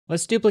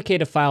Let's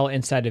duplicate a file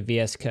inside of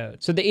VS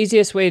Code. So the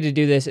easiest way to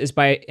do this is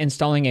by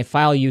installing a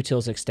File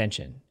Utils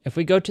extension. If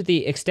we go to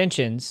the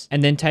extensions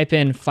and then type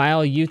in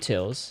File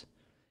Utils,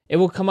 it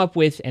will come up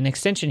with an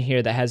extension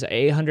here that has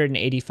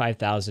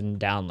 885,000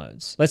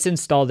 downloads. Let's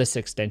install this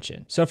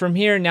extension. So from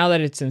here, now that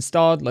it's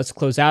installed, let's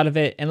close out of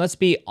it and let's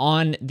be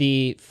on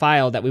the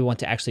file that we want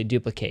to actually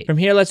duplicate. From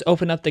here, let's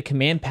open up the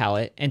command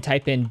palette and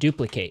type in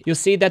duplicate. You'll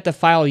see that the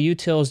File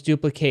Utils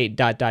duplicate ...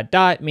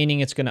 meaning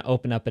it's going to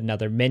open up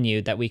another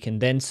menu that we can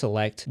then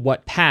select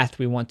what path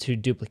we want to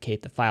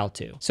duplicate the file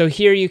to. So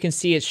here you can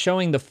see it's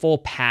showing the full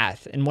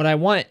path. And what I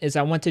want is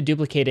I want to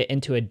duplicate it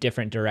into a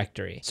different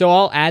directory. So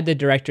I'll add the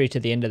directory to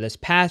the end of this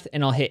path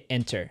and I'll hit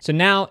enter. So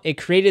now it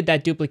created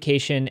that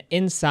duplication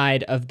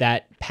inside of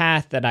that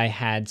path that I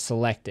had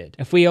selected.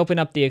 If we open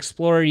up the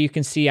Explorer, you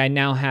can see I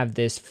now have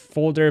this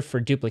folder for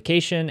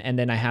duplication and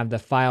then I have the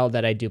file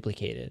that I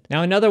duplicated.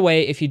 Now another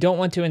way, if you don't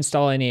want to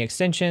install any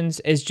extensions,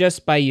 is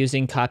just by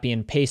using copy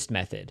and paste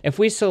method. If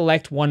we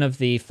select one of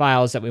the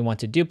files that we want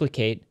to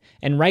duplicate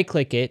and right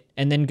click it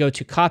and then go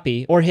to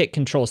copy or hit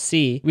Control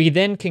C, we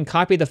then can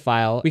copy the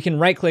file. We can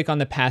right click on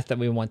the path that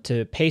we want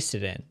to paste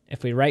it in.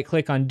 If we right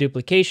click on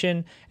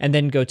duplication and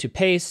then go to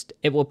paste,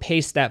 it will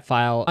paste that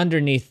file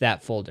underneath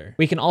that folder.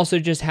 We can also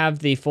just have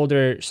the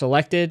folder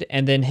selected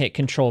and then hit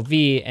Control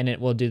V and it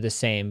will do the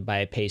same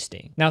by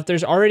pasting. Now, if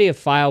there's already a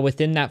file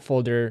within that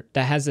folder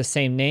that has the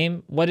same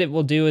name, what it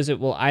will do is it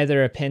will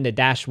either append a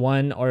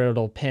 -1 or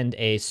it'll append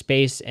a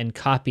space and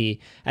copy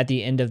at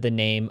the end of the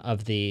name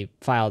of the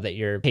file that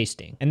you're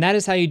pasting. And that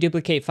is how you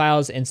duplicate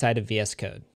files inside of VS Code.